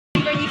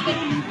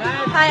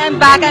Hi, I'm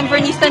back. I'm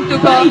Bernice and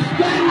Coco.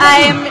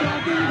 I'm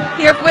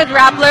here with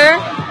Rappler,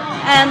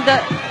 and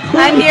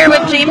I'm here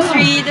with James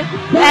Reid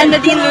and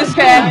JaDine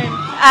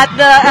at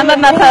the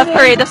MMFF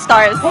Parade of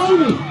Stars.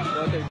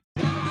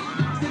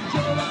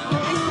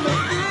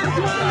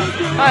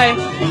 Hi.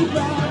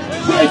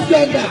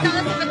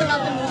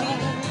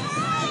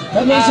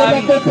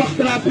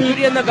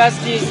 Beauty and the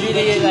Bestie is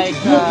really like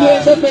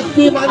action,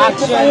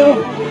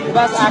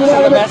 best action,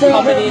 the best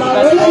comedy, the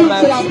best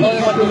romance, all in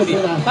one movie.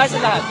 Para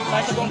sa lahat,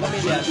 para sa buong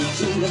pamilya.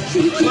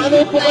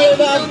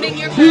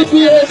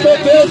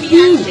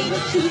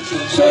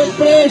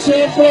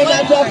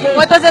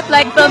 What was it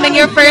like filming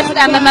your first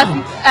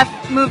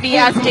MMFF movie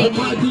as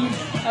JaDine?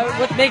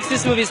 What makes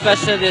this movie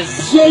special is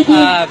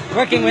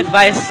working with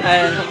Vice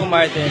and Coco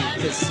Martin.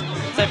 It's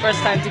my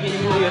first time to be in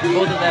a movie with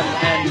both of them,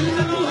 and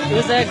it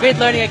was a great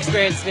learning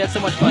experience. We had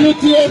so much fun.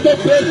 Beauty and the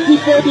Bestie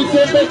for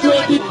December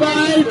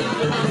 25.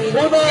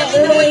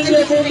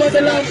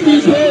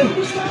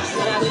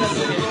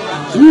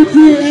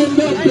 Beauty and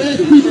the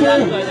Bestie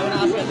for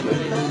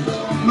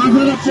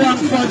Masarap po ang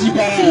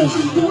Pojibas.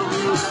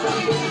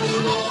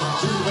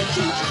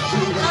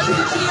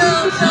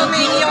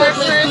 Filming your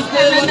first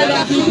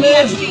MMFF movie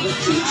as JaDine.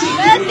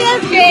 Well, it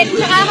feels great.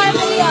 I'm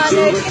really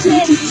honored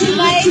kasi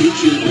Vice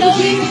is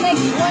always like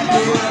one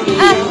of...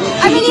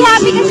 I'm really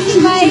happy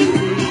kasi Vice,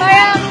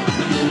 parang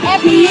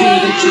every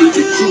year,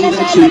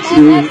 nasa-MMFF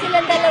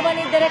silang dalawa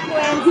ni Direk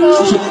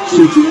Cuenco.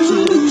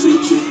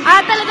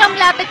 Talagang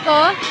lapit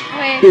ko?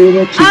 Okay.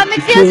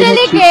 It feels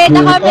really great.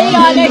 Ako really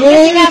honored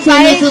kasi nga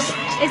Vice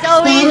is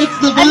always,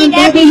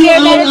 every year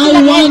meron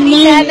silang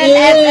entry sa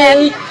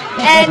MMFF.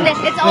 And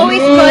it's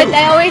always good.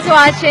 I always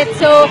watch it.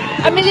 So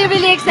I'm really,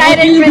 really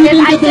excited for this.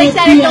 I'm so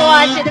excited to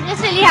watch it. I'm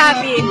just really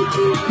happy.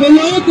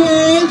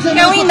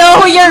 Can we know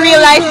who your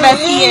real life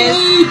bestie is?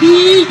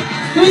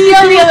 Who's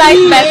your real life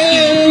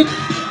bestie?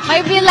 My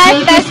real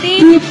life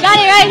bestie?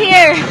 Got it right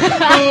here.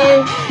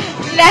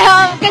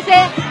 Kasi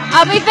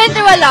we've been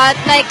through a lot.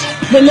 Like,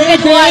 it's been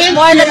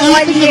more than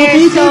 1 year.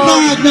 So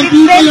we've been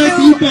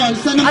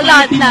through a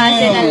lot na.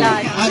 A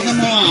lot.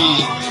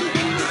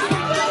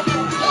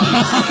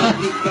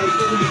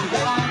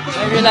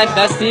 My real life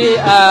bestie,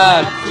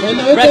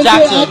 Red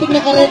Jackson. Do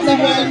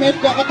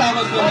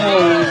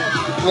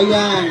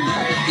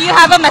you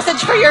have a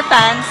message for your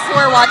fans who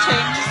are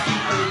watching?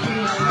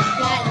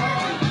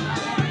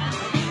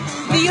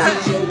 Do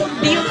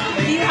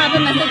you have a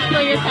message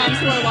for your fans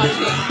who are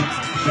watching?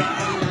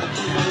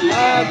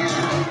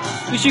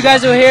 Wish you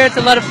guys were here. It's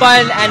a lot of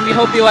fun, and we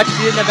hope you watch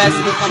Beauty and the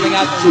Bestie coming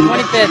out on the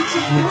 25th.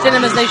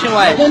 Cinemas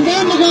nationwide. Ako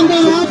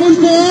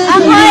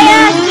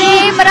ay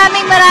Jay.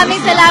 Maraming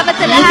salamat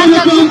sa lahat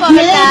ng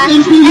suporta.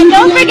 And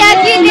don't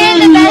forget Beauty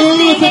and the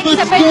Bestie.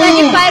 September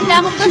 25 na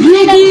kung gusto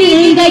nilang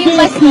TV ngayong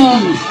Pasko.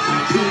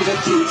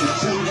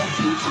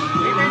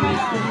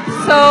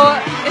 So,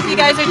 if you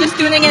guys are just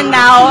tuning in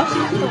now,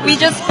 we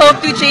just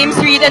spoke to James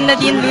Reid and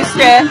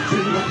JaDine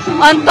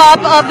on top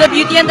of the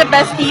Beauty and the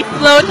Bestie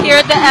float here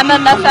at the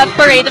MMFF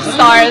Parade of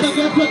Stars.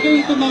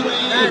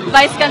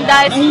 Vice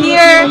Ganda is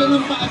here,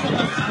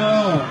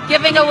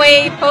 giving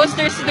away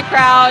posters to the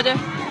crowd.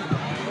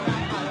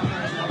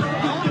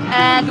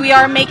 And we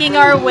are making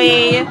our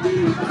way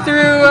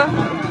through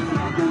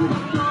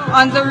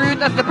on the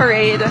route of the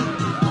parade.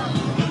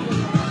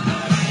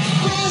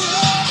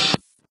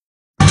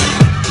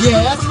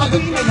 Yes,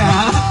 magaling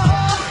na.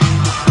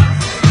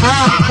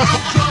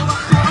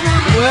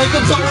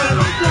 Welcome sa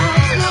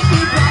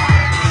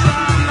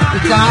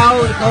Ikaw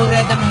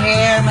red ang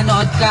hair,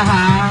 manood ka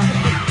ha.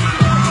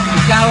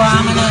 Ikaw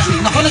ha,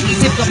 naku,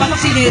 nag-isip ka pa kung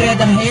sino yung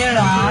red ang hair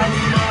ha.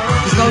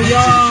 Ikaw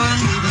yun.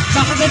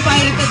 Bakit may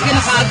pirated ka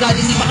na kaagad,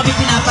 hindi pa kami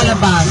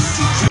pinapalabas.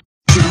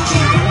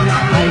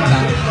 Ay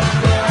ba?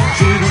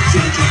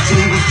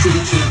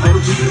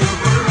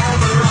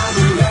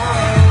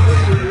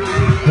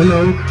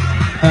 Hello?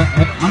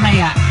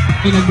 Mamaya.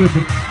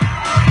 Pinag-bebe.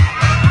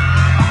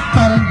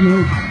 Parang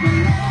joke.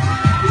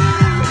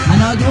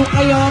 Manood ho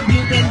kayo,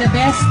 Beauty and the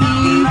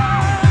Bestie.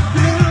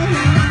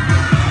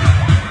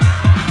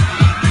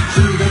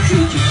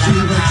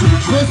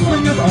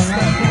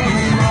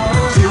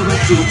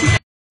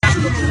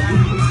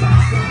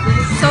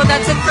 So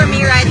that's it for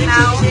me right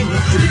now.